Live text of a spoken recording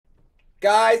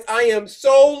Guys, I am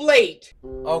so late.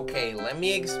 Okay, let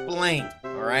me explain.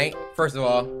 Alright, first of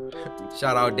all,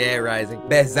 shout out Dead Rising.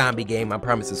 Best zombie game, I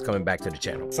promise it's coming back to the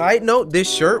channel. Side note,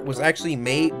 this shirt was actually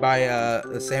made by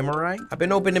a samurai. I've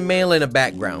been opening mail in the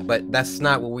background, but that's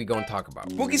not what we're gonna talk about.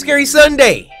 Spooky Scary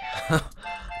Sunday!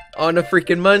 On a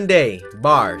freaking Monday.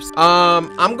 Bars.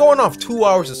 I'm going off 2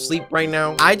 hours of sleep right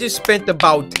now. I just spent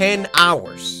about 10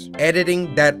 hours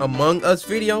editing that Among Us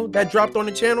video that dropped on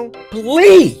the channel.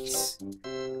 Please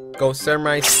go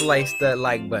samurai slice that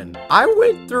like button. I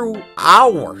went through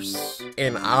hours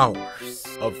and hours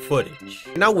of footage,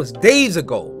 and that was days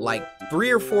ago, like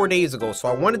 3 or 4 days ago. So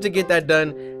I wanted to get that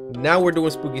done. Now we're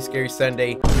doing Spooky Scary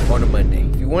Sunday on a Monday.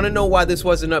 If you want to know why this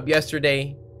wasn't up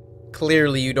yesterday,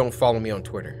 clearly you don't follow me on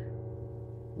Twitter,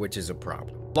 which is a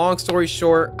problem. Long story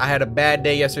short, I had a bad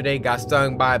day yesterday, got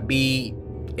stung by a bee.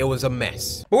 It was a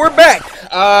mess. But we're back.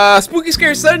 Spooky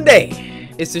Scary Sunday.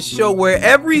 It's a show where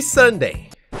every Sunday,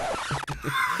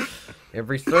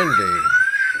 every Sunday,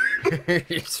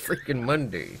 it's freaking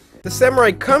Monday, the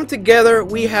samurai come together.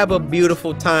 We have a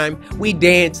beautiful time. We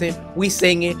dancing, we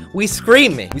singing, we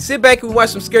screaming. We sit back and we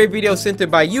watch some scary videos sent in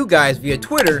by you guys via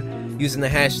Twitter using the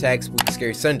hashtag Spooky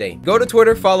Scary Sunday. Go to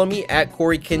Twitter, follow me at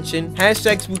CORYKENSHIN,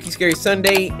 hashtag Spooky Scary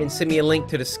Sunday, and send me a link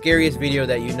to the scariest video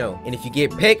that you know. And if you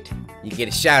get picked, you get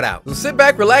a shout out. So sit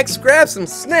back, relax, grab some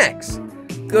snacks.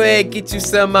 Go ahead, get you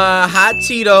some hot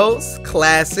Cheetos,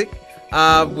 classic,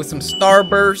 with some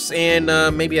Starburst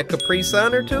and maybe a Capri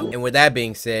Sun or two. And with that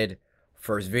being said,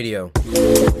 first video.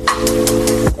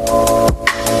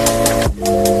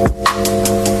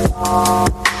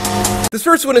 This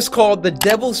first one is called The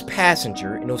Devil's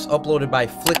Passenger, and it was uploaded by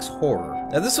Flix Horror.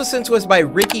 Now this was sent to us by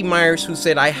Ricky Myers, who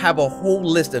said, I have a whole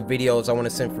list of videos I want to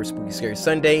send for Spooky Scary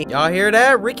Sunday. Y'all hear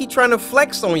that? Ricky trying to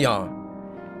flex on y'all.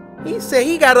 He said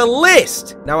he got a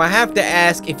list. Now I have to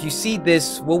ask, if you see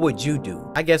this, what would you do?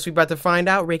 I guess we about to find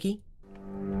out, Ricky.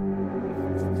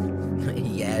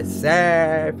 Yes,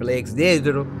 sir. Flix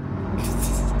Digital.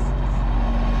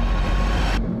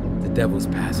 The Devil's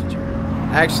Passenger.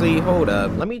 Actually, hold up.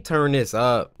 Let me turn this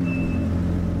up.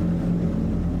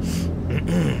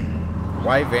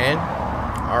 White van.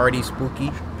 Already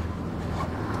spooky.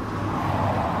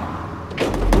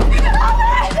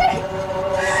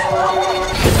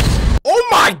 Oh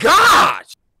my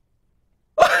gosh!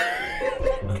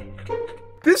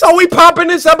 This how we popping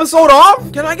this episode off?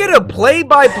 Can I get a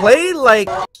play-by-play? Like...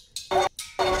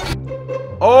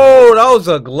 Oh, that was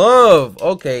a glove.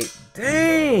 Okay.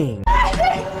 Dang.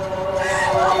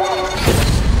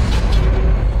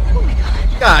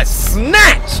 Got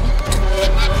snatched!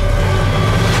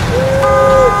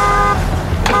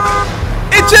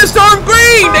 It just turned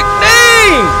green!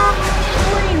 Dang!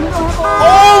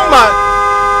 Oh my...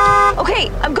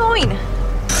 Okay, I'm going.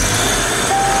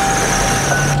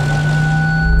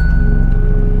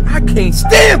 I can't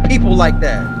stand people like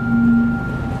that.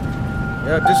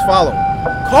 Yeah, just follow.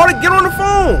 Call it, get on the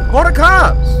phone. Call the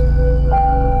cops.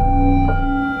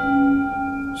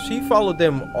 She followed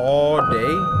them all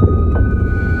day.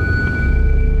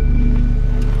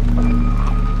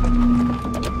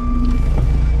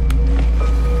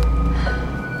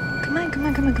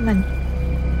 Come on.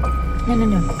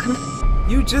 No, come on.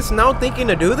 You just now thinking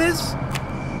to do this?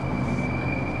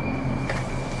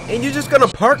 And you're just gonna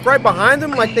park right behind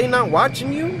them like they not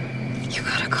watching you? You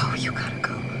gotta go.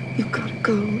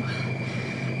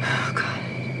 Oh, God.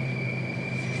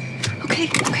 Okay.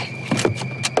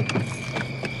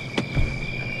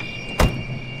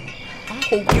 I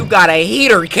hope you got a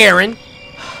heater, Karen.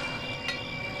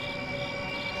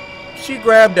 She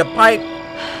grabbed a pipe.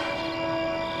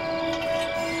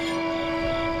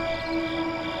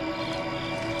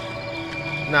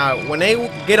 Now, when they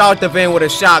get out the van with a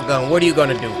shotgun, what are you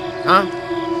gonna do? Huh?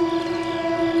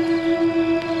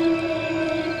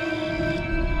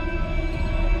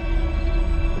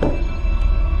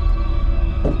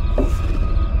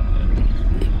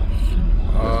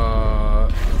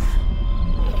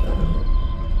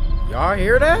 Y'all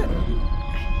hear that?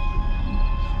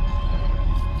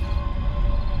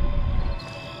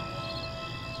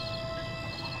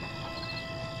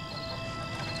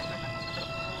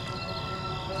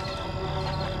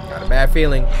 Got a bad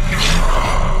feeling.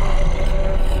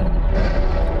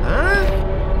 Huh?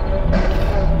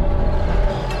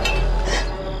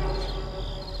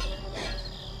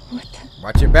 What the?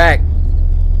 Watch your back.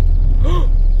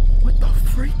 What the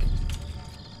freak?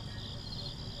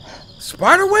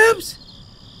 Spider webs?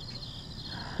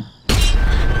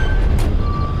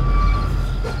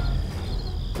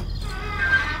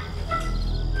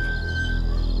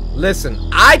 Listen,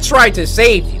 I tried to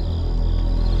save you.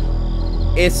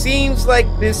 It seems like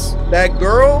that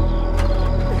girl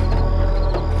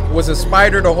was a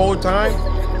spider the whole time?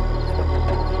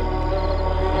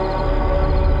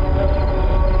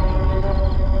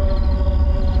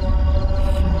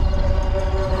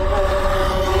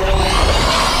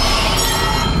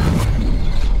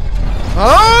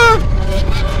 Huh?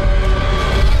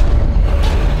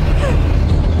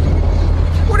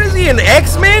 What is he, an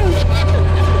X-Men?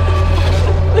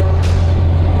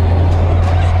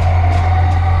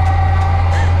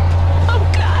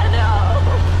 Oh God, no!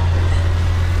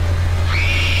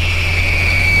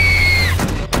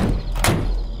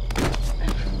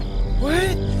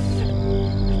 What?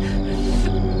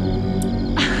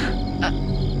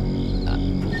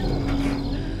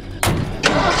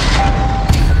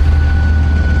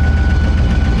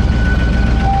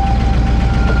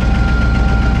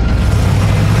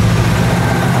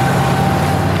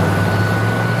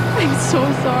 I'm so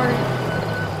sorry.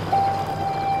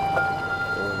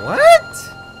 What?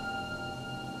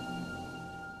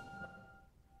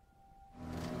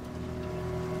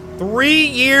 Three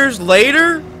years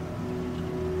later?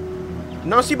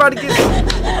 No, she about to get...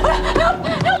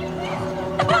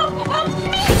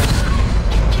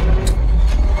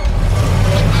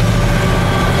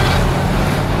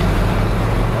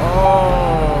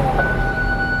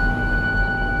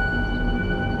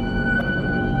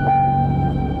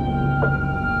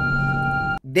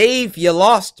 Dave, you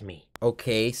lost me.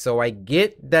 Okay, so I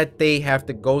get that they have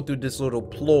to go through this little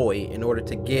ploy in order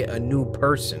to get a new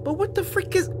person. But what the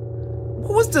frick is...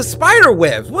 What was the spider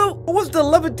webs? What was the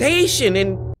levitation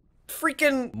and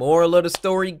freaking... Moral of the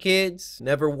story, kids?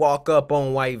 Never walk up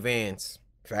on white vans.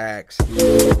 Facts.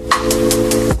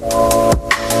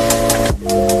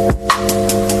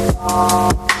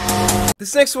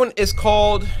 This next one is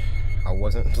called... I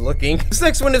wasn't looking. This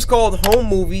next one is called Home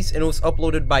Movies, and it was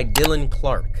uploaded by Dylan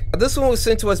Clark. This one was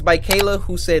sent to us by Kayla,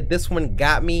 who said, "This one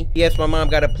got me. Yes, my mom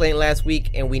got a plane last week,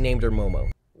 and we named her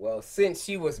Momo." Well, since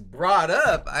she was brought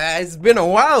up, it's been a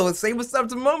while. Let's say what's up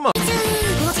to Momo.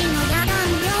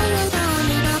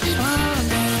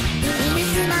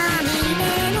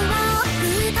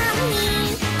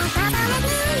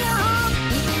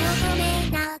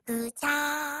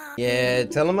 Yeah,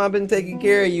 tell him I've been taking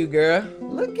care of you, girl.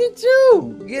 Look at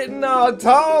you, getting all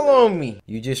tall on me.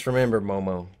 You just remember,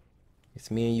 Momo,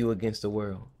 it's me and you against the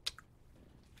world.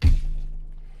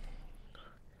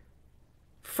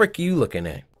 Frick you looking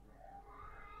at?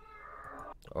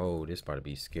 Oh, this about to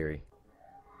be scary.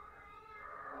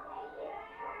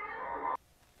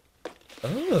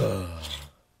 Oh.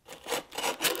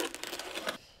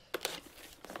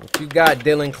 What you got,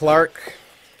 Dylan Clark?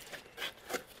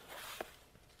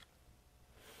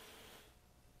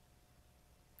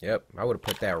 Yep, I would have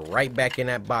put that right back in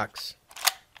that box.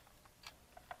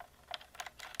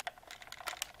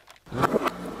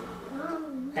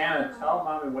 Hannah, tell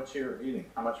mommy what you're eating.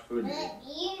 How much food you eat. I'm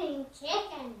eating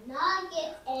chicken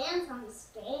nuggets and some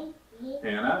stinky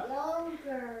Hannah,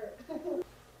 yogurt.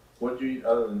 what'd you eat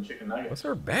other than chicken nuggets? What's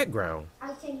her background?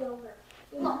 I said yogurt.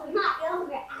 No, not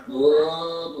yogurt.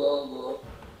 Blah, blah, blah.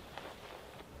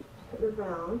 Put your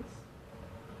balance.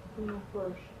 And your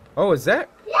push. Oh, is that?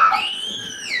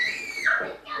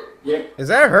 Yeah. Is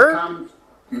that her? Comes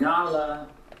Nala.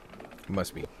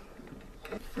 Must be.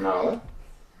 Nala?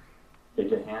 Did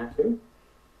you Hannah too?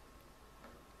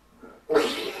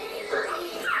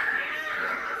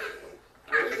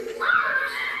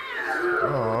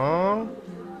 Aww.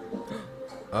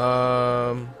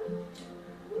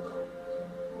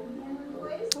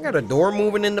 I got a door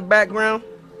moving in the background.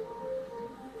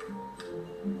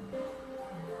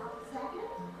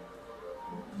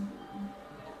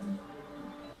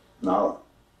 Nala.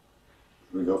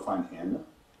 Should we go find Hannah?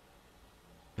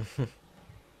 Do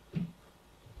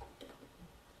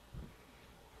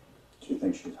you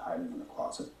think she's hiding in the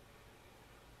closet?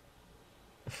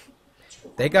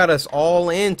 They got us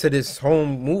all into this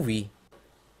home movie.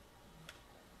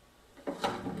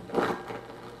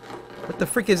 What the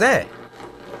freak is that?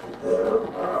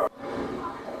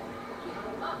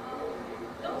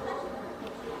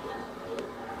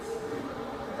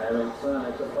 Having fun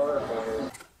at the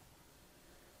fireplace.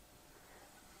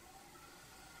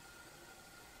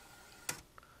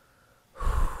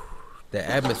 The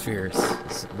atmosphere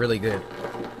is really good.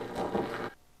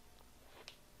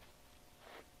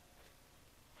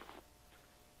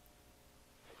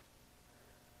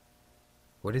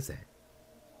 What is that?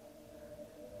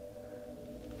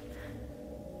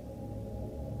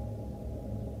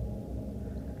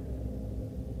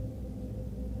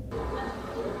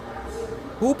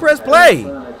 Who pressed play?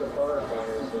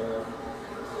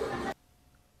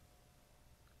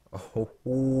 Oh.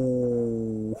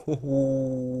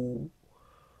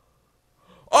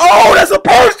 Oh, that's a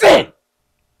person!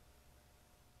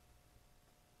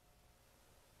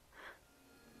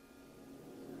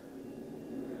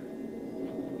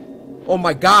 Oh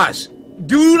my gosh.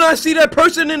 Do you not see that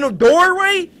person in the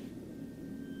doorway?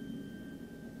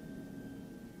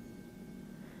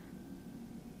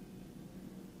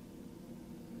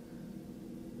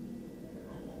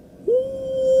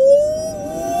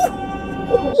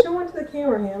 Show one to the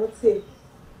camera here. Let's see.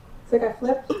 It's like I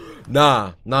flipped.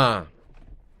 Nah.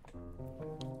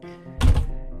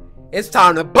 It's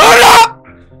time to burn up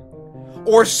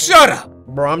or shut up.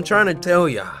 Bro, I'm trying to tell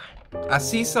y'all. I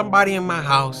see somebody in my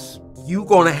house. You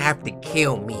gonna have to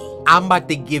kill me. I'm about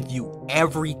to give you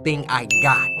everything I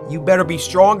got. You better be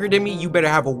stronger than me. You better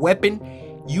have a weapon.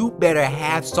 You better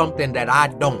have something that I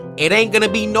don't. It ain't gonna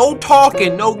be no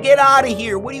talking. No, get out of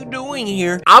here. What are you doing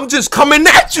here? I'm just coming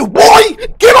at you, boy.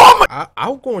 Get on my... I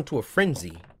would go into a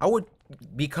frenzy. I would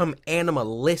become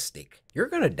animalistic. You're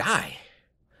gonna die.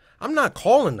 I'm not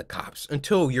calling the cops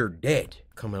until you're dead.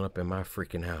 Coming up in my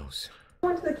freaking house. Show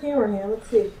one to the camera here. Let's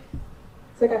see.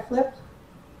 It's like I flipped.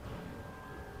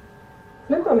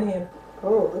 Flip on him.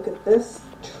 Oh, look at this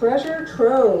treasure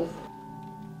trove.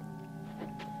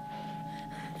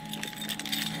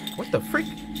 What the freak?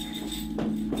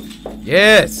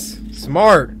 Yes,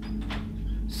 smart.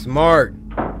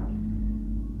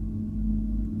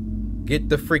 Get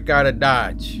the freak out of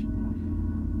Dodge.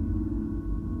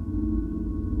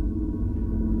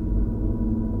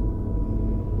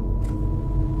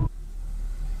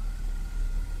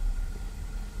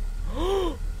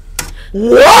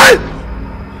 What?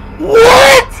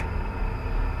 What?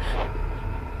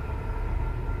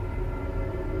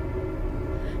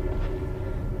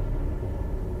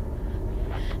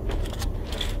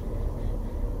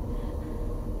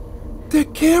 The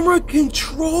camera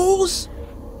controls?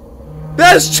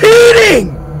 That's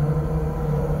cheating!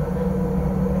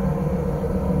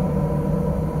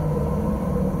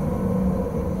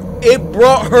 It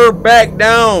brought her back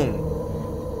down.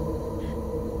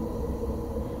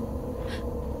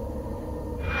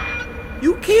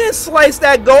 You can't slice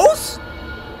that ghost.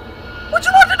 What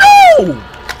you want to do?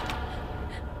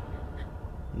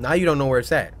 Now you don't know where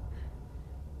it's at.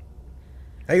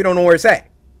 Now you don't know where it's at.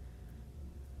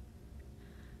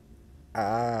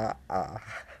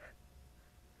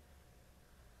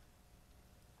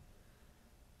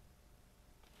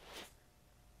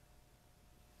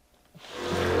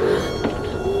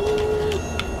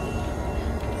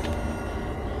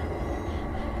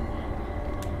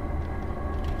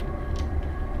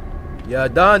 Ya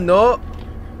done, no?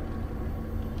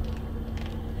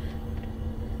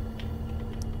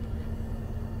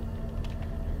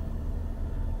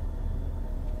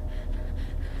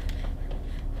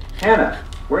 Hannah,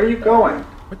 where are you going?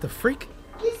 What the freak?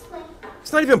 This way.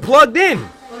 It's not even plugged in.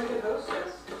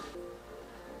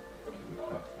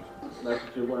 That's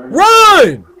what you learned.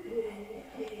 Run!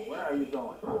 Where are you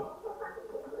going?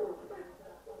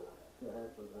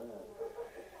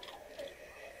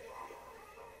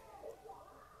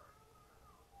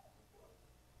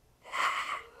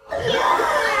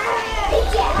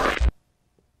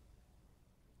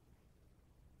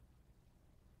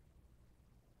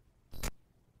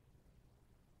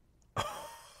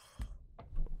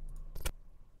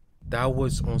 That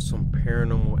was on some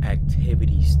paranormal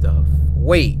activity stuff.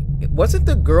 Wait, wasn't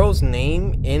the girl's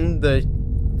name in the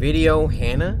video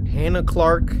Hannah? Hannah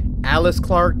Clark, Alice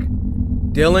Clark,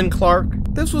 Dylan Clark?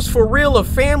 This was for real a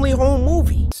family home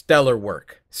movie. Stellar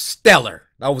work. Stellar.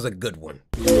 That was a good one.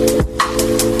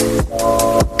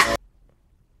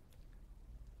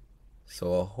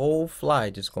 So a whole fly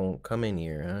just gonna come in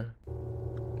here, huh?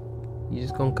 You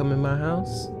just gonna come in my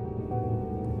house?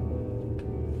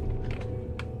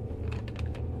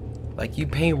 Like you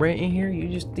pay rent in here? You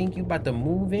just think you about to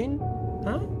move in?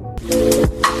 Huh?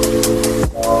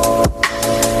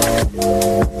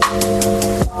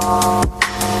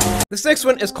 This next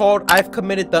one is called I've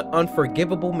Committed the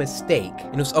Unforgivable Mistake,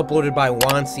 and it was uploaded by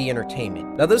Juan C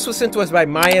Entertainment. Now this was sent to us by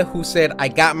Maya, who said, I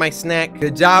got my snack.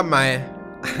 Good job, Maya,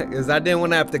 because I didn't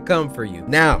want to have to come for you.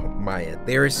 Now, Maya,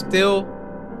 there is still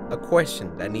a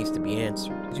question that needs to be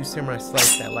answered. Did you samurai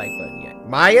slice that like button yet?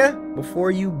 Maya,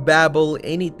 before you babble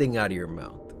anything out of your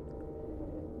mouth,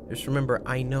 just remember,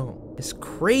 I know. It's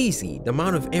crazy the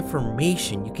amount of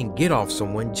information you can get off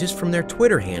someone just from their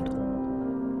Twitter handle.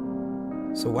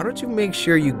 So why don't you make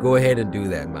sure you go ahead and do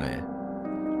that, Maya?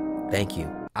 Thank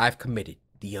you. I've committed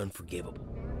the unforgivable.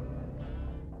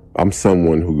 I'm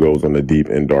someone who goes on the deep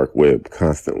and dark web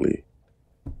constantly.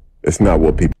 It's not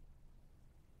what people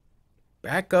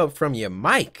Back up from your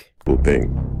mic.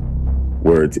 think,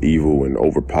 where it's evil and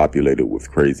overpopulated with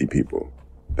crazy people.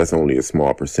 that's only a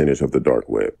small percentage of the dark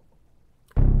web.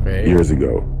 Okay. Years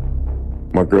ago,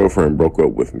 my girlfriend broke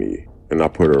up with me, and I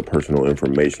put her personal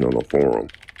information on a forum.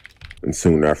 And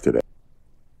soon after that,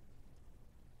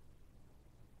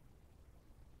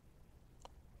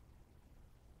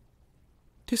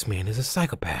 This man is a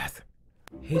psychopath.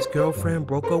 His girlfriend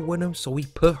broke up with him, so he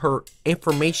put her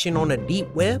information on the deep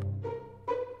web?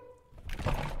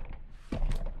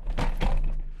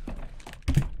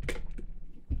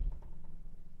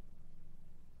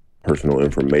 personal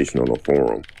information on a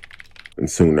forum. And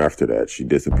soon after that, she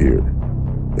disappeared.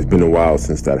 It's been a while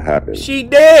since that happened. She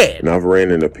dead! And I've ran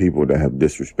into people that have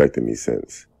disrespected me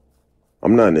since.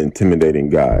 I'm not an intimidating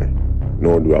guy,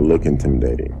 nor do I look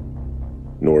intimidating,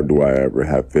 nor do I ever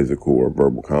have physical or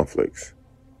verbal conflicts.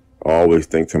 I always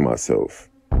think to myself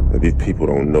that these people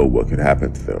don't know what could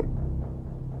happen to them.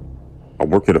 I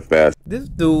work at a fast. This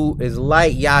dude is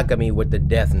like Yagami with the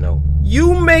death note.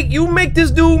 You make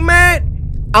this dude mad?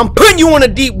 I'm putting you on a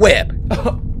deep web.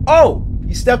 Oh,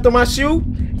 you stepped on my shoe?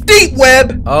 Deep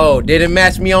web! Oh, didn't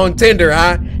match me on Tinder,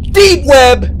 huh? Deep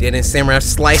web! Didn't Samurai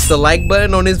slice the like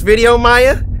button on this video,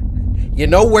 Maya? You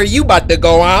know where you about to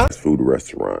go, huh? Food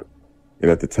restaurant.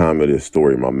 And at the time of this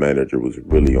story, my manager was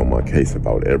really on my case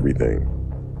about everything.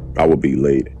 I would be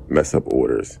late, mess up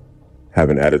orders, have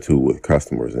an attitude with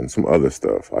customers, and some other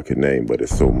stuff I could name, but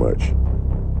it's so much.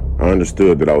 I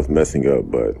understood that I was messing up,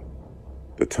 but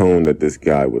the tone that this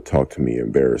guy would talk to me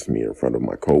embarrassed me in front of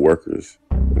my coworkers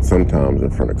and sometimes in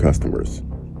front of customers.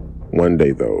 One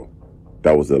day, though,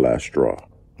 that was the last straw.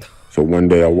 So one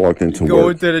day I walked into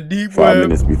work to the deep 5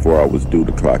 minutes before I was due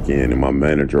to clock in, and my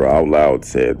manager out loud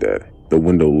said that the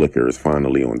window liquor is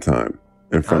finally on time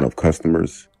in front of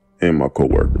customers and my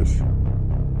coworkers.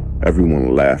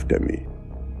 Everyone laughed at me.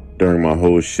 During my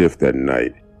whole shift that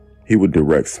night, he would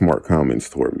direct smart comments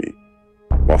toward me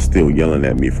while still yelling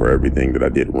at me for everything that I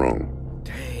did wrong.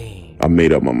 Dang. I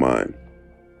made up my mind.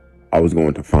 I was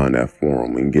going to find that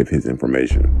forum and give his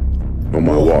information. On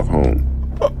my walk home,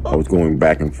 I was going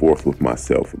back and forth with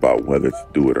myself about whether to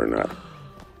do it or not.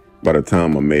 By the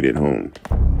time I made it home,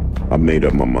 I made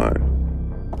up my mind.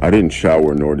 I didn't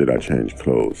shower nor did I change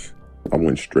clothes. I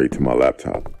went straight to my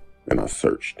laptop and I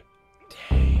searched.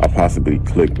 I possibly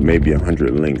clicked maybe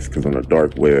 100 links because on the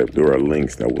dark web, there are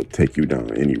links that will take you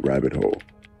down any rabbit hole.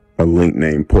 A link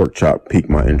named Pork Chop piqued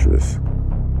my interest.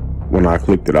 When I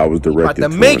clicked it, I was directed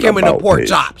About to make him into pork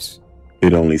chops.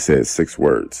 It only said 6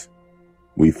 words.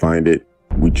 We find it,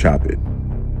 we chop it.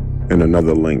 And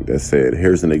another link that said,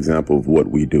 here's an example of what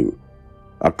we do.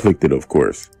 I clicked it, of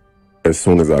course. As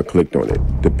soon as I clicked on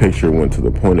it, the picture went to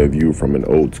the point of view from an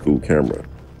old school camera,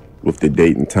 with the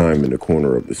date and time in the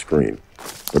corner of the screen.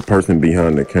 The person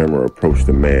behind the camera approached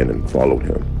the man and followed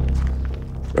him.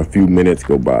 A few minutes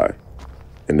go by,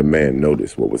 and the man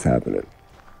noticed what was happening.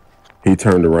 He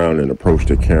turned around and approached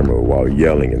the camera while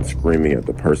yelling and screaming at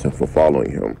the person for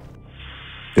following him.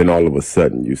 Then all of a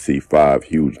sudden, you see 5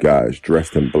 huge guys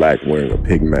dressed in black wearing a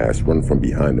pig mask run from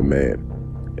behind the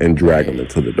man and drag him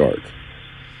into the dark.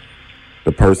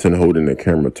 The person holding the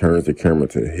camera turns the camera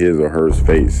to his or her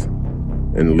face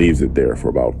and leaves it there for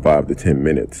about 5 to 10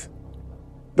 minutes.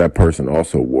 That person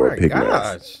also wore a pig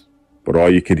mask, but all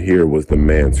you could hear was the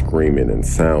man screaming and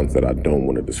sounds that I don't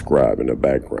want to describe in the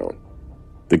background.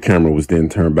 The camera was then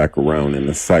turned back around and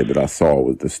the sight that I saw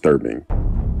was disturbing.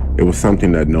 It was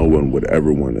something that no one would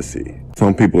ever want to see.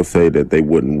 Some people say that they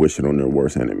wouldn't wish it on their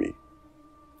worst enemy,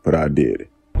 but I did.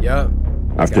 Yeah.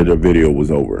 After the video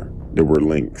was over, there were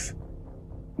links.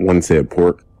 One said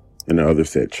pork and the other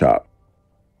said chop.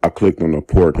 I clicked on the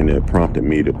pork and it prompted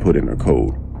me to put in a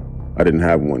code. I didn't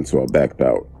have one, so I backed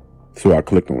out. So I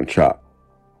clicked on chop.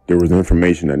 There was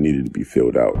information that needed to be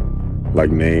filled out,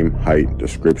 like name, height,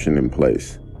 description, and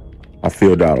place. I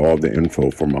filled out all the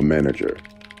info for my manager.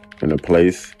 And the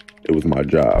place, it was my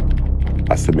job.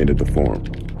 I submitted the form.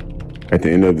 At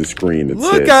the end of the screen, it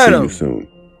said, see you soon.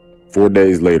 4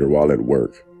 days later, while at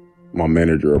work, my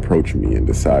manager approached me and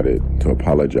decided to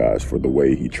apologize for the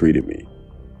way he treated me,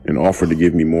 and offered to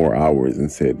give me more hours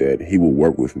and said that he will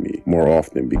work with me more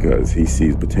often because he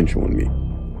sees potential in me.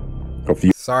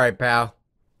 Sorry, pal.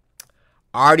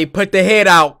 I already put the head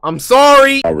out. I'm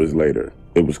sorry. Hours later,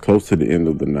 it was close to the end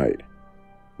of the night.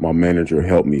 My manager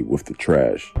helped me with the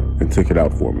trash and took it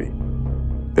out for me.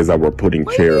 As I were putting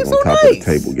chairs on top of the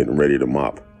table getting ready to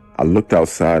mop, I looked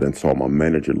outside and saw my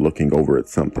manager looking over at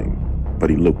something,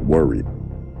 but he looked worried.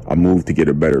 I moved to get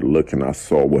a better look and I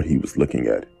saw what he was looking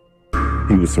at.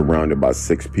 He was surrounded by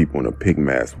 6 people in a pig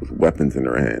mask with weapons in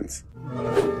their hands.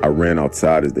 I ran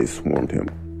outside as they swarmed him,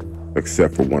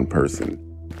 except for one person.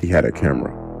 He had a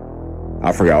camera.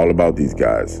 I forgot all about these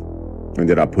guys. and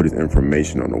that I put his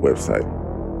information on the website.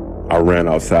 I ran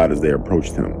outside as they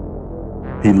approached him.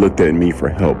 He looked at me for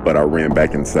help, but I ran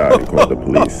back inside and called the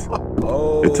police.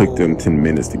 It took them 10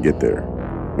 minutes to get there.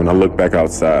 When I looked back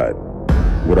outside,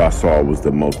 what I saw was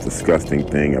the most disgusting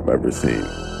thing I've ever seen.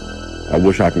 I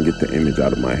wish I could get the image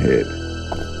out of my head.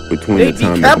 Between the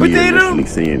time of me initially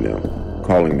seeing them,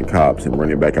 calling the cops, and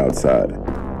running back outside,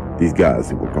 these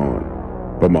guys were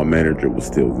gone. But my manager was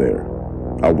still there.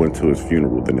 I went to his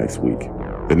funeral the next week.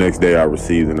 The next day I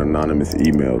received an anonymous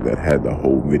email that had the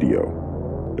whole video.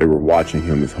 They were watching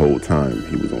him this whole time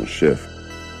he was on shift.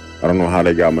 I don't know how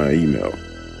they got my email.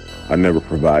 I never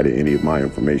provided any of my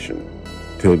information.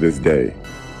 Till this day,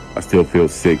 I still feel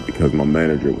sick because my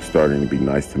manager was starting to be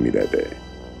nice to me that day.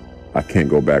 I can't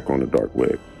go back on the dark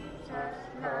web.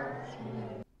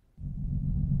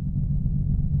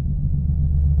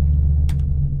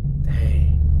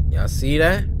 Dang, y'all see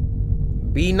that?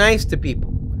 Be nice to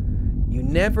people. You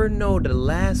never know, the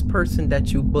last person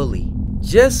that you bully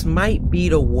just might be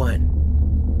the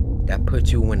one that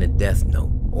put you in a death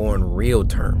note, or in real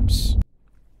terms,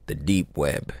 the deep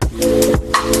web.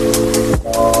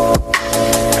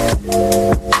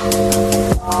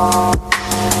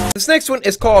 This next one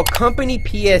is called Company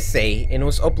PSA, and it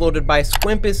was uploaded by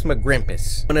Squimpus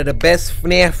McGrimpus, one of the best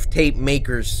FNAF tape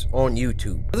makers on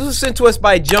YouTube. This was sent to us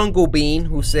by Jungle Bean,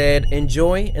 who said,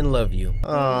 "Enjoy and love you."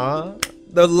 Aww.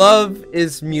 The love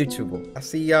is mutual. I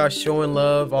see y'all showing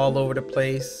love all over the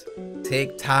place.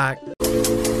 TikTok.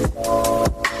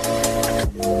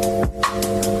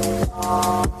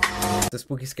 The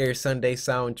Spooky Scary Sunday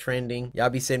sound trending. Y'all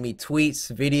be sending me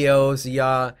tweets, videos,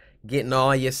 y'all getting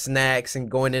all your snacks and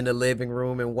going in the living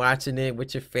room and watching it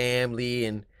with your family.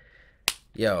 And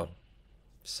yo,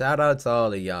 shout out to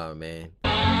all of y'all, man.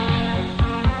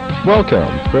 Welcome,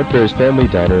 Fredbear's Family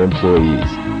Diner employees.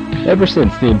 Ever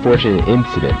since the unfortunate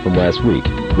incident from last week,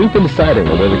 we've been deciding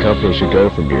on where the company should go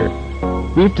from here.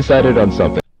 We've decided on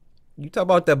something. You talk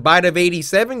about the bite of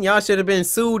 87? Y'all should have been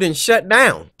sued and shut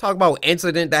down. Talk about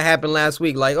incident that happened last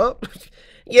week. Like, oh,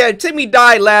 yeah, Timmy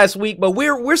died last week, but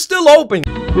we're still open.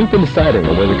 We've been deciding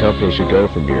on where the company should go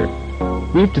from here.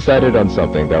 We've decided on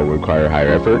something that will require higher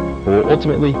effort, but will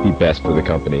ultimately be best for the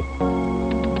company.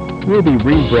 We'll be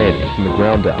rebranding from the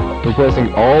ground up,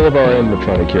 replacing all of our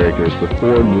animatronic characters with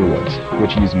 4 new ones,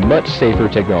 which use much safer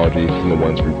technology than the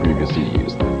ones we previously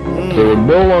used. They will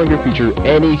no longer feature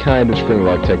any kind of spring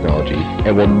lock technology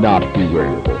and will not be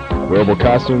wearable. Wearable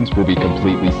costumes will be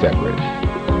completely separate.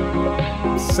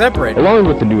 Separate? Along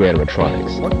with the new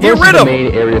animatronics, well, get rid the of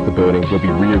main area of the building will be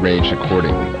rearranged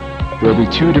accordingly. There will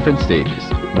be 2 different stages,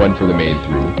 one for the main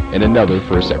 3 and another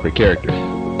for a separate character.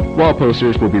 Wall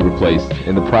posters will be replaced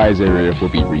and the prize area will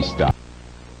be restocked.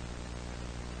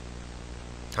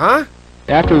 Huh?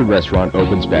 After the restaurant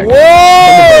opens back up,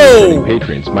 some of our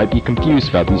patrons might be confused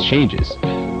about these changes.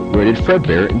 Where did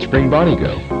Fredbear and Spring Bonnie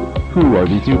go? Who are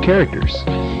these new characters?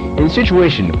 In a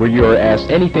situation where you are asked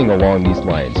anything along these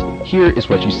lines, here is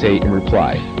what you say in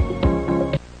reply.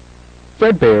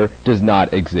 Fredbear does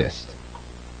not exist.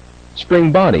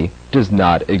 Spring Bonnie does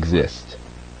not exist.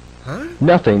 Huh?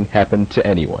 Nothing happened to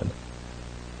anyone.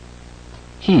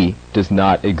 He does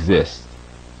not exist.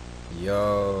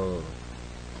 Yo.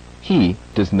 He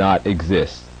does not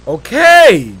exist.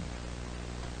 Okay.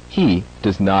 He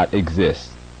does not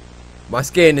exist. My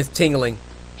skin is tingling.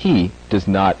 He does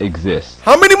not exist.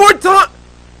 How many more times?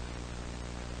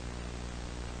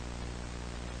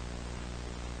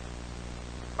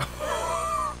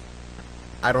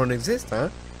 I don't exist, huh?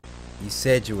 You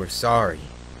said you were sorry.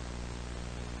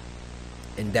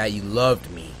 And that you loved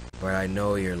me. But I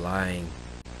know you're lying.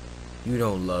 You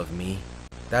don't love me.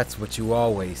 That's what you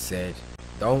always said.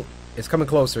 Don't. It's coming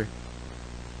closer.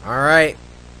 Alright.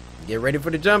 Get ready for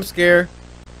the jump scare.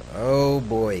 Oh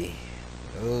boy.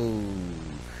 Oh.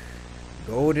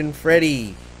 Golden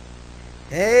Freddy.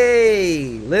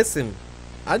 Hey, listen.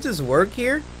 I just work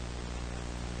here.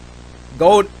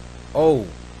 Gold. Oh.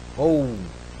 Oh.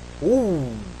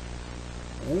 Ooh.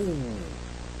 Ooh.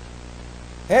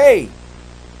 Hey.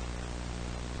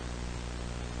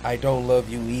 I don't love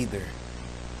you either.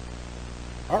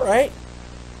 Alright.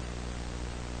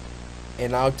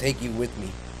 And I'll take you with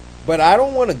me. But I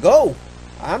don't want to go.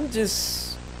 I'm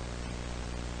just...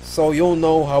 so you'll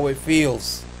know how it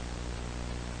feels.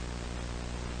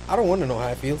 I don't want to know how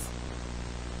it feels.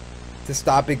 To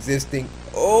stop existing.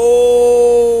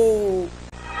 Oh!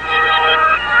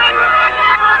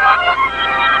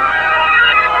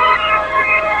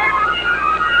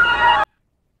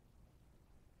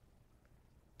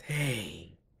 Dang.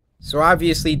 So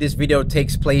obviously this video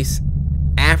takes place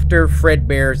after Dr.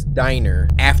 Fredbear's Diner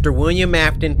after William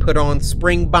Afton put on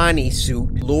Spring Bonnie suit,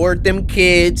 lured them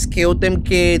kids, killed them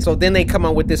kids. So then they come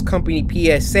out with this company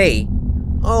PSA.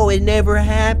 Oh, it never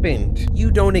happened.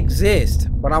 You don't exist.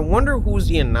 But I wonder who's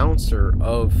the announcer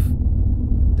of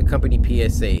the company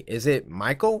PSA. Is it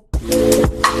Michael?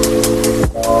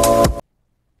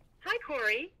 Hi,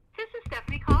 Corey. This is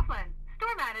Stephanie Coughlin,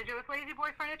 store manager with Lazy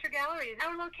Boy Furniture Galleries.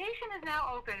 Our location is now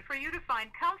open for you to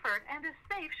find comfort and a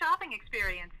safe shopping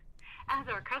experience. As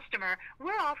our customer,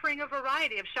 we're offering a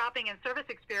variety of shopping and service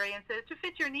experiences to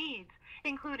fit your needs,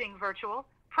 including virtual,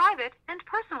 private, and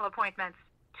personal appointments.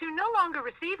 To no longer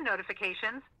receive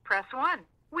notifications, press 1.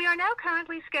 We are now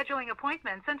currently scheduling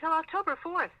appointments until October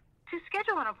 4th. To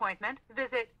schedule an appointment,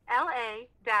 visit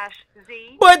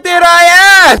LA-Z. What did I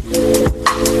ask?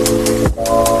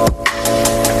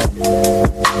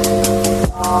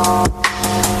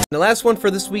 The last one for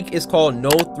this week is called No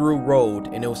Through Road,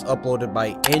 and it was uploaded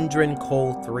by Endrin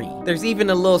Cole 3. There's even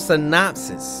a little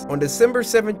synopsis. On December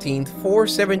 17th, 4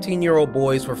 17-year-old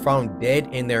boys were found dead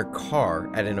in their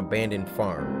car at an abandoned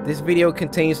farm. This video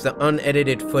contains the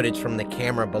unedited footage from the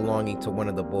camera belonging to one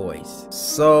of the boys.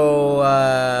 So,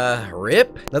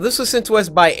 rip? Now this was sent to us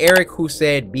by Eric, who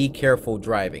said, "Be careful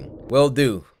driving." Will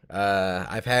do.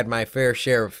 I've had my fair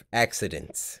share of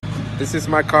accidents. This is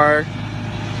my car.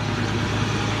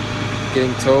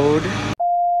 Getting towed.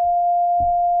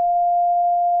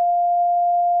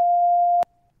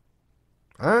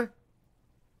 Huh?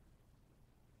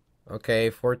 Okay,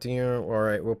 14.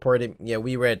 Alright, reported. Yeah,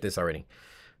 we read this already.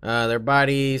 Their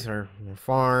bodies are on a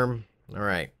farm.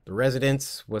 Alright. The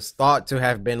residence was thought to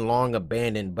have been long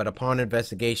abandoned, but upon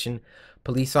investigation,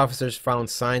 police officers found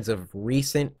signs of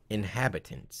recent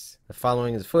inhabitants. The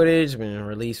following is footage been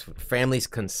released with family's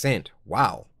consent.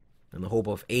 Wow. In the hope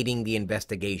of aiding the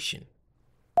investigation.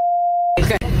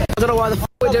 Okay, I don't know why the f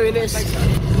we're doing this.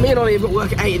 Me and Ollie have got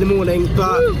work at 8 in the morning,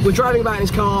 but we're driving about in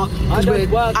his car because we're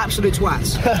absolute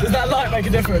twats. Does that light make a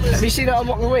difference? Have you seen that on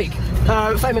What the Week?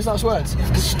 Famous last words.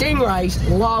 Stingrays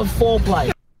love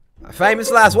foreplay.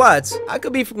 Famous last words? I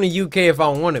could be from the UK if I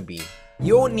want to be.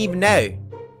 You wouldn't even know.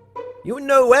 You wouldn't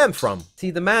know where I'm from. See,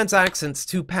 the man's accent's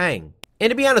too pang.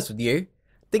 And to be honest with you, I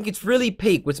think it's really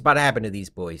peak what's about to happen to these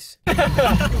boys.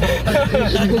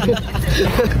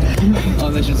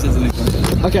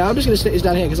 Okay, I'm just gonna stick this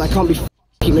down here because I can't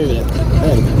keep moving it.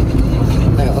 There we go.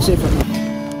 Hang on, I'll see if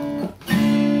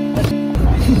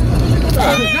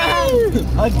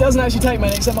It doesn't actually take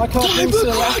many, except I can't move to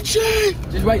the left.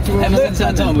 Just wait till we're look at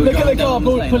the car,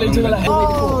 pulling to the left.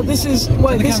 Oh, this is a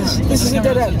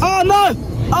dead end. Oh no!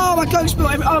 Oh, my coke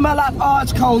spilled every. Oh, my lap. Oh,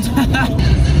 it's cold.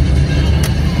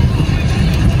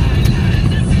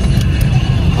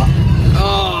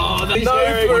 Oh, that's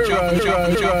scary. Watch out.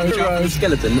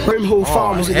 Skeleton. Brimhall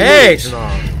Farm was in the Hey! news. I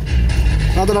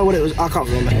don't know what it was. I can't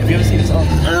remember. Have you ever seen this song?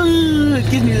 It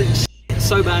gives me the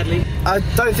so badly. I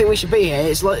don't think we should be here.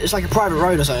 It's like a private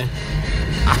road or something.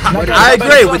 I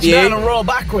agree with you. Down and roll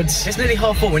backwards. It's nearly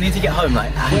 4:30. We need to get home,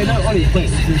 like. Wait, no, Ollie, wait.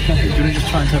 Do you want to just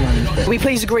try and turn around this bit? Can we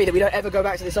please agree that we don't ever go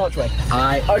back to this archway?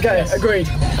 Okay, agreed.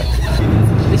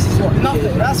 This is what?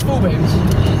 Nothing. That's full beams.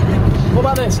 What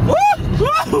about this? Woo!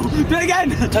 Woo! Do it again!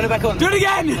 Turn it back on. Do it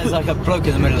again! There's like a bloke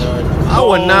in the middle of the road. I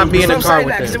would not be in a car with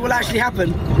that because them. it will actually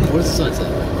happen. What does the sign say?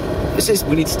 It says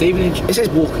we need Stevenage. It says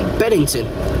walking. Bennington.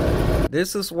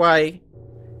 This is why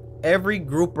every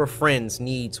group of friends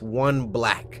needs one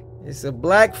black. It's a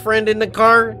black friend in the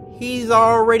car. He's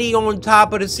already on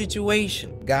top of the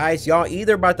situation. Guys, y'all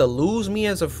either about to lose me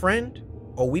as a friend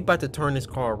or we about to turn this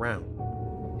car around.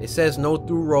 It says no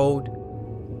through road.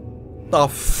 The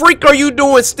freak are you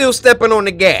doing still stepping on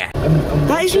the gas?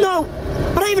 That is no...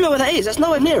 I don't even know where that is. That's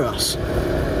nowhere near us.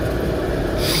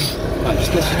 Right, let's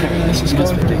just carry on. This is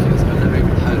ridiculous. I've never even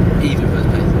heard either of those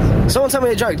places. Someone tell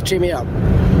me a joke to cheer me up.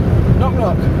 Knock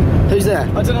knock. Who's there?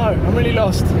 I don't know. I'm really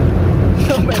lost.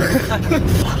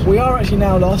 We are actually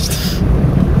now lost.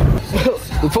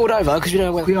 We pulled over because we don't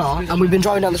know where we are, and we've been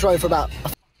driving down this road for about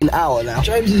an hour now.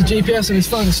 James's GPS on his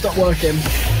phone has stopped working.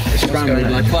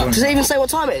 Does it even say what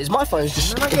time it is? My phone's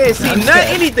just... I can't see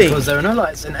anything. Because there are no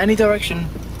lights in any direction.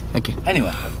 Thank you.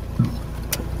 Anyway.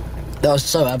 That was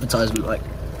so advertisement-like.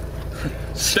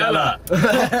 Stella!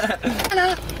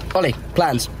 Hello. Ollie,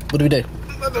 plans. What do we do?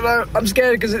 I don't know. I'm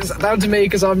scared because it's down to me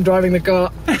because I'm driving the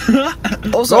car.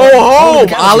 Also, go home,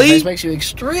 Ollie! This makes you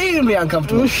extremely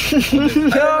uncomfortable. No,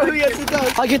 yes it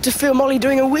does. I get to film Ollie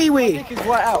doing a wee-wee. I think it's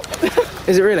right out.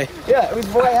 Is it really? Yeah, it was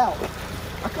right out.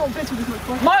 I can't fit with this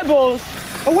much. My balls!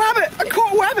 A wabbit! I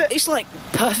caught a wabbit! It's like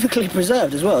perfectly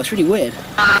preserved as well. It's really weird.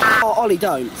 Oh, Ollie,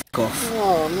 don't. F*** off.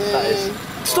 Oh, man. That is...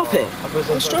 Stop it.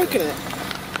 I'm stroking it.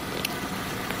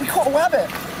 We caught a wabbit.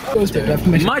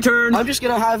 My turn. I'm just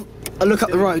gonna have a look up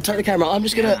the road. Take the camera. I'm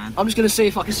just gonna see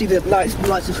if I can see the lights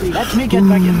and speed. Let me get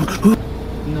back in.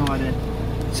 No idea.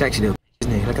 Sexy little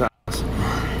isn't he? Look at that.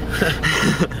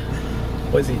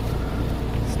 What is he?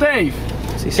 Steve!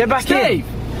 Get back in!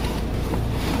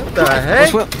 What the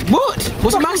heck? What?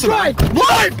 What's the matter, man?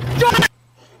 What?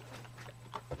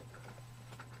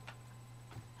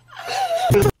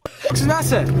 What's the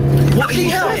matter? What are you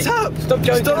saying? Stop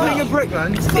joking. Stop being a brick,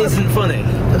 man. This isn't funny.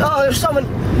 Oh, there was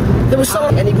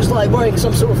someone, and he was like wearing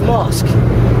some sort of mask.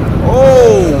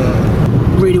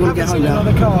 Oh! Really want to get home now.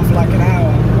 Another car for like an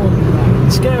hour. More than that.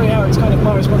 It's scary how it's kind of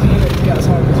my responsibility to get us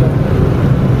home as well.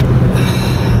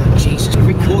 Jesus.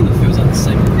 Every corner feels like the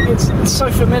same. It's so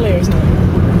familiar, isn't it?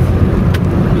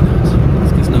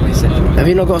 Have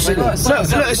you not got a signal? Look, it's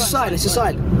a sign, it's a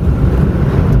sign.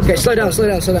 Okay, slow down.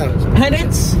 And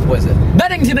it's... What is it?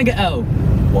 Bennington again. Oh.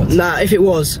 What? Nah, if it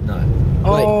was. No.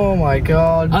 Oh my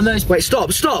god. Wait,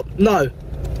 stop. No.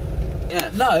 Yeah,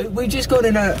 no, we've just gone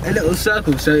in a little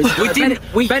circle, so it's...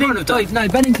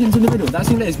 Bennington's in the middle, that's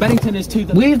what it is. Bennington is to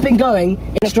the... We've been going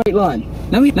in a straight line.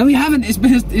 No, we haven't, it's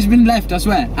been left, I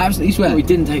swear. Absolutely swear. We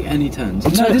didn't take any turns.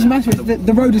 No, it doesn't matter,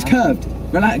 the road is curved.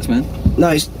 Relax, man. No,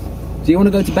 it's... Do you want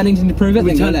to go to Bennington to prove it? Do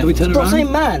we turn around? Stop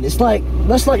saying man, it's like...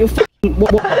 That's like your f***ing...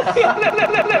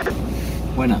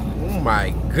 Why not? Oh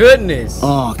my goodness.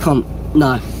 Oh, come...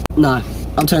 No.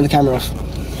 I'm turning the camera off.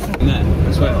 No,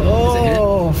 I swear.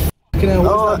 Oh, f***ing hell,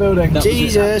 what's that building?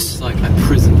 Jesus. It's like a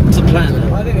prison. It's a plan.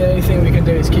 I think the only thing we can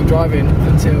do is keep driving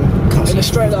until... in a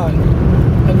straight line.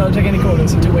 And not take any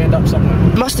corners until we end up somewhere.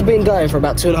 Must have been going for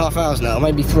about 2.5 hours now,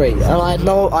 maybe 3. And I had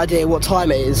no idea what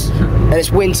time it is. And it's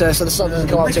winter, so the sun doesn't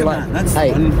come up until like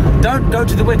 8. Don't go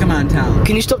to the Wicker Man town.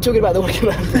 Can you stop talking about the Wicker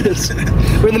Man?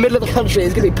 We're in the middle of the country,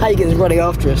 there's going to be pagans running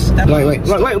after us. Wait,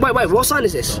 what sign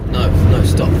is this? No,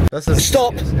 stop.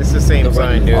 Stop! It's the same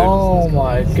sign, dude. Oh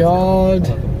my god.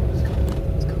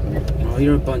 Oh,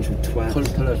 you're a bunch of twats.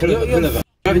 Pull over.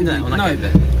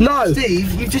 No!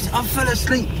 Steve, I fell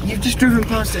asleep. You've just driven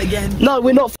past it again. No,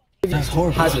 we're not. That's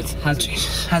horrible.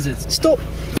 Hazards. Stop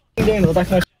doing it.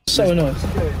 I'm so annoyed.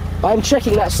 I'm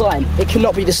checking that sign. It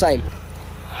cannot be the same.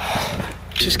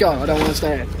 Just go. I don't want to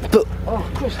stay here. But oh,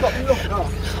 Chris, stop.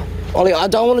 Ollie, I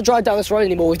don't want to drive down this road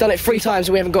anymore. We've done it 3 times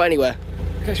and we haven't got anywhere.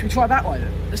 Okay, should we try that way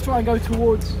then? Let's try and go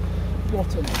towards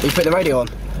Wotton. You put the radio on?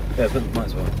 Yeah, but might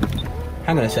as well.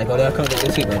 Hang on a sec, Ollie. I can't get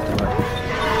the seat right.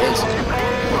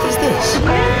 What is this?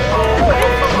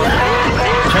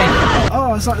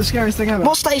 Oh, it's like the scariest thing ever.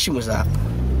 What station was that?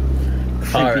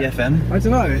 Pirate FM. I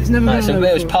don't know. It's never been.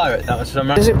 It was Pirate. That was some.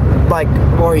 Does it like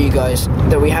worry you guys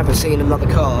that we haven't seen another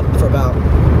car for about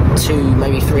 2,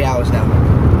 maybe 3 hours now?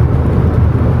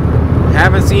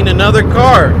 Haven't seen another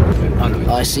car.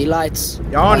 I see lights.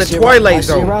 Y'all on the Twilight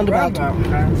Zone. Roundabout.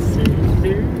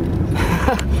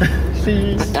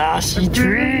 I see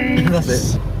trees. That's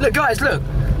it. Look, guys, look.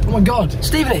 Oh my god.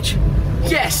 Stevenage.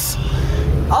 Yes.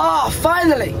 Ah,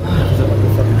 finally.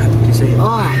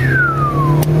 Ah.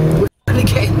 We're finally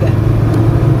getting there.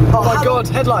 Oh my god,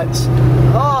 headlights.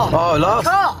 Oh, last.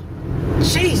 Car.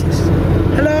 Jesus.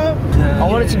 Hello. I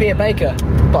wanted to be a baker,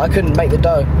 but I couldn't make the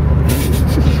dough.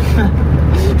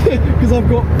 Because I've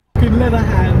got fucking leather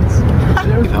hands.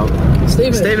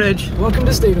 Stevenage. Welcome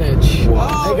to Stevenage.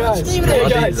 Wow. Hey guys. Stevenage. Hey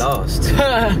guys. Last.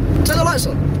 Turn the lights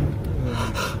on.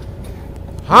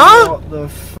 Huh? What the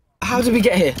f... How did we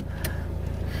get here?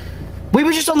 We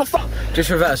were just on the phone. Just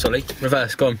reverse, Ollie.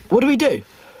 Reverse, go on. What do we do?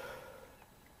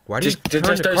 Why did you turn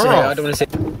just the don't car say it, off? I don't want to see.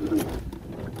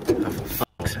 Oh, for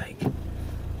fuck's sake.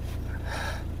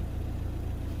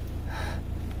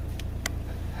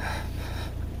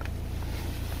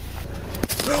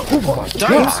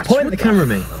 James, point at the camera,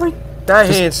 me. That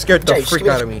hand scared the James, freak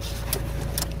out of me.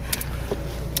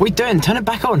 What are you doing? Turn it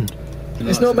back on.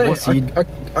 It's not me. I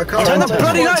can't. Turn the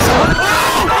bloody lights on.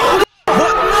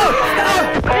 What? No!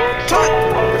 Turn it.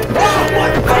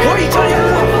 What are you doing?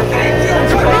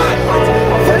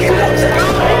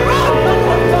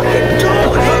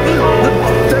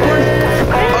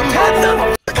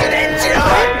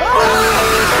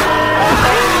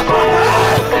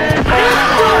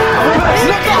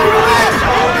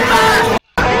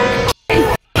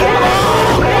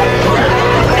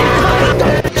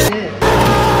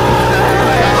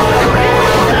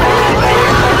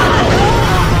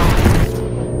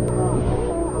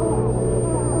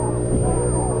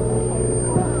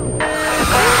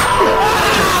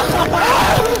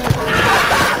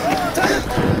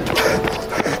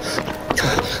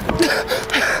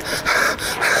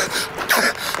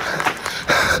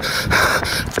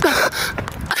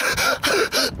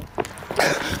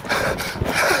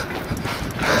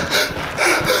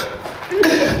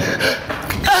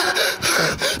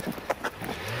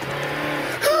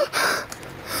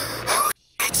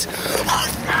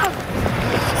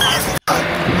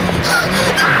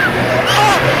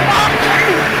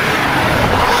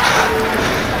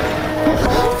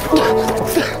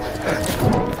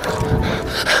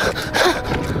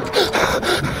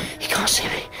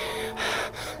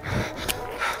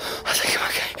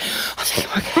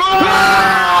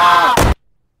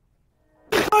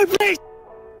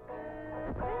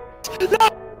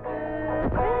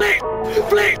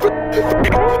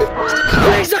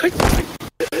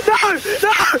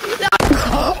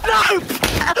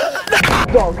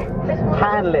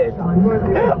 landlord.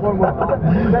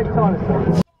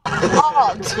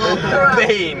 Art.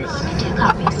 Beans.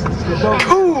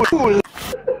 Cool.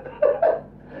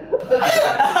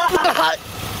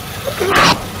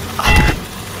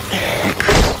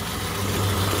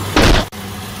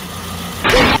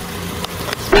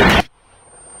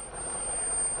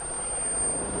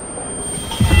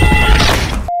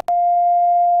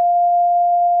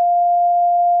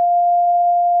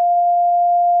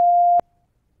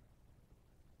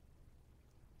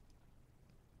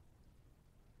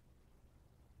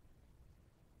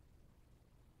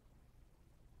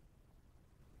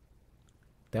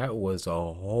 That was a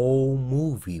whole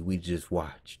movie we just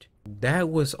watched. That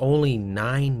was only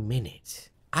 9 minutes.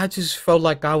 I just felt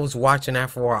like I was watching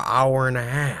that for an hour and a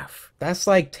half. That's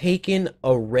like taking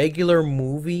a regular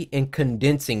movie and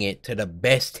condensing it to the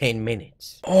best 10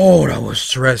 minutes. Oh, that was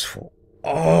stressful.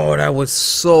 Oh, that was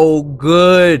so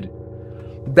good.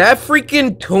 That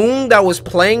freaking tune that was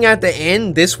playing at the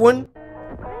end, this one.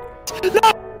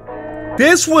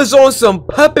 This was on some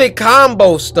puppet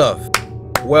combo stuff.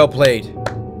 Well played.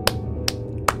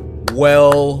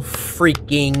 Well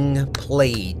freaking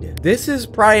played. This is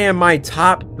probably in my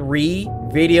top 3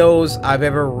 videos I've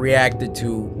ever reacted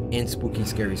to in Spooky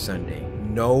Scary Sunday.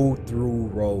 No Through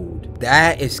Road.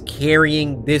 That is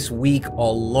carrying this week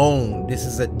alone. This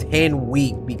is a 10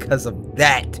 week because of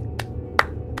that.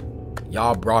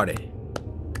 Y'all brought it.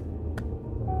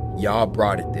 Y'all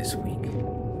brought it this week.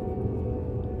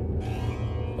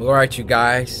 Alright, you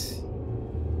guys.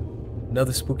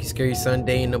 Another Spooky Scary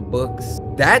Sunday in the books.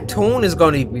 That tune is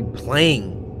going to be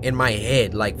playing in my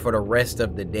head like for the rest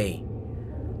of the day.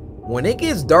 When it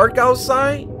gets dark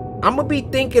outside, I'm going to be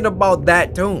thinking about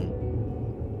that tune.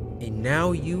 And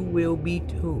now you will be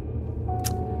too.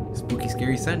 Spooky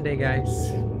Scary Sunday, guys.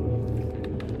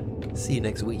 See you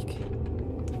next week.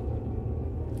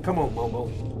 Come on, Momo.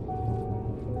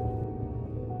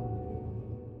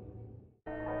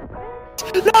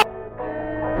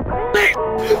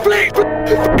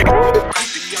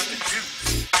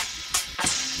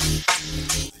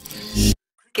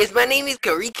 Cause my name is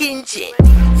CORYXKENSHIN.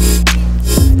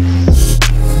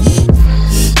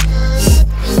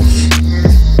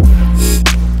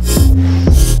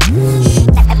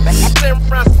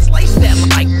 Slice that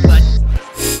like button.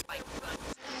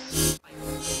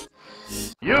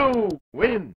 You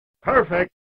win. Perfect.